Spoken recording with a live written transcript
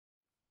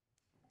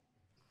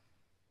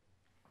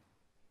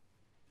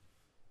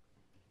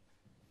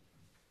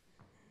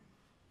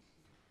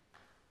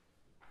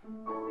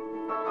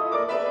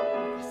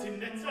Was im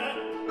Netze?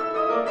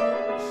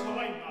 Schau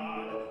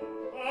einmal,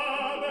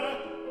 aber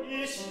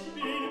ich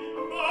bin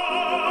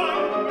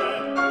bange.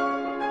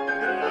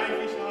 Greif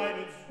ich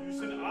einen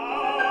süßen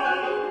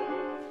Arm,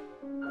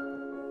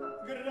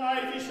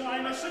 greif ich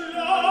eine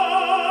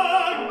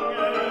Schlange,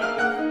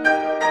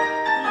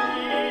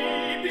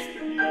 lieb ich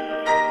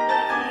blinde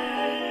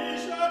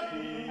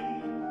Fischerin,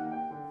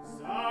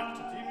 sagt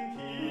dem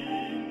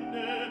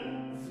Kinde,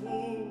 wo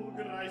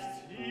greift's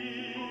hin?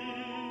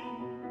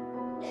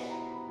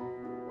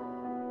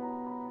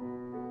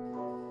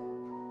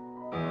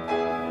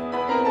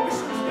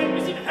 Bestimmt steht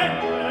bis in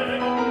Hände,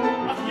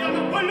 ach ja,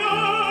 noch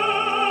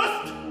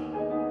Wollust,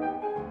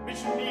 mit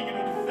Schmiegen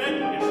und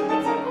Fellen, der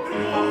Schmutz an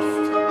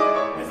Brust.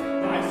 Es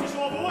weiß ich,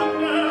 oh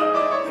Wunder,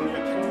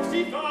 mir kennt doch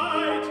sie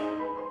weit,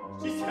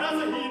 dies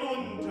Herze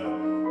hinunter,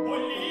 oh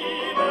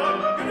Liebe,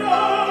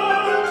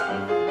 Graut.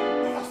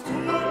 Was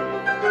tun?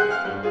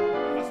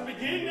 Was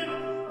beginnen?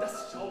 Das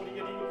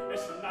schaurige Ding,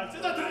 es schnallt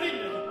da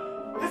drinnen.